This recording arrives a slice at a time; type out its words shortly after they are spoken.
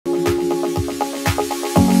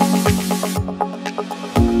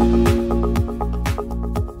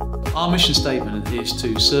Our mission statement is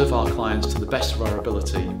to serve our clients to the best of our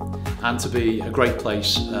ability and to be a great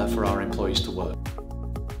place for our employees to work.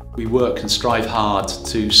 We work and strive hard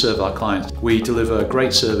to serve our clients. We deliver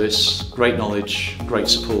great service, great knowledge, great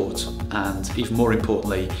support, and even more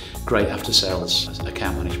importantly, great after-sales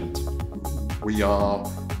account management. We are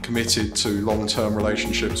committed to long-term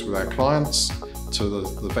relationships with our clients, to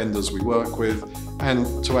the vendors we work with,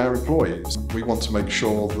 and to our employees. We want to make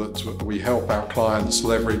sure that we help our clients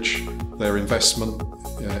leverage their investment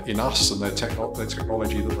in us and their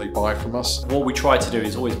technology that they buy from us. What we try to do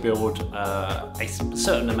is always build a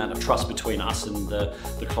certain amount of trust between us and the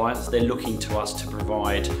clients. They're looking to us to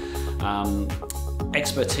provide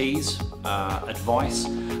expertise, advice,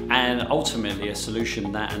 and ultimately a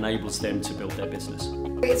solution that enables them to build their business.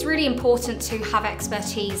 It's really important to have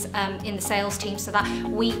expertise in the sales team so that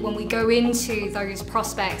when we go into those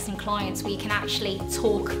prospects and clients, we can actually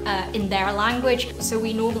talk in their language. So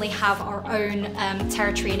we normally have our own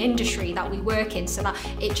territory and industry that we work in so that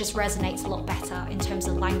it just resonates a lot better in terms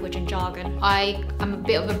of language and jargon. I am a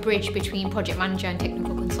bit of a bridge between project manager and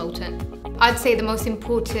technical consultant. I'd say the most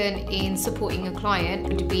important in supporting a client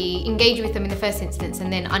would be engage with them in the first instance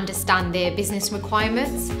and then understand their business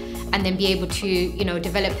requirements and then be able to,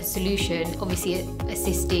 develop a solution, obviously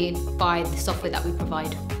assisted by the software that we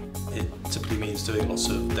provide. It typically means doing lots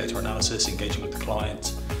of data analysis, engaging with the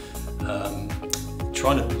client,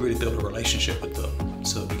 trying to really build a relationship with them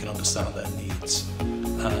so that we can understand their needs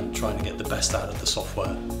and trying to get the best out of the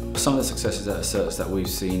software. Some of the successes at Ascertus that we've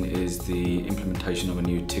seen is the implementation of a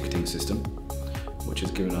new ticketing system, which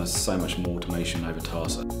has given us so much more automation over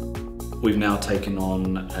tasks. We've now taken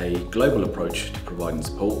on a global approach to providing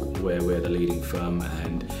support, where we're the leading firm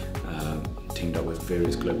and teamed up with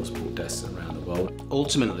various global support desks around the world.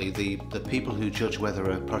 Ultimately, the people who judge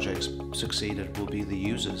whether a project's succeeded will be the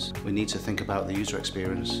users. We need to think about the user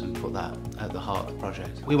experience and put that at the heart of the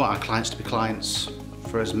project. We want our clients to be clients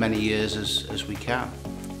for as many years as we can.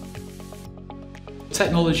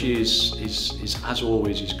 Technology is as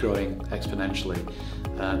always, is growing exponentially.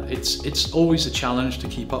 It's always a challenge to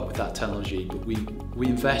keep up with that technology, but we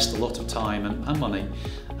invest a lot of time and money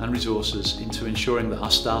and resources into ensuring that our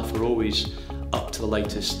staff are always up to the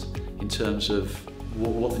latest in terms of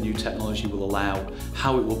what the new technology will allow,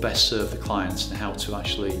 how it will best serve the clients, and how to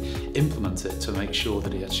actually implement it to make sure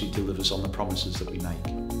that it actually delivers on the promises that we make.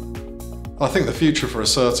 I think the future for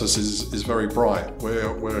Ascertus is very bright.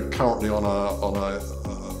 We're currently on a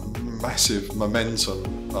massive momentum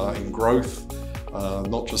in growth,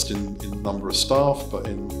 not just in number of staff, but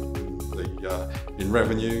in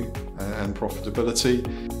revenue and profitability.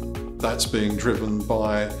 That's being driven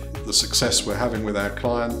by the success we're having with our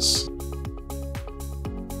clients,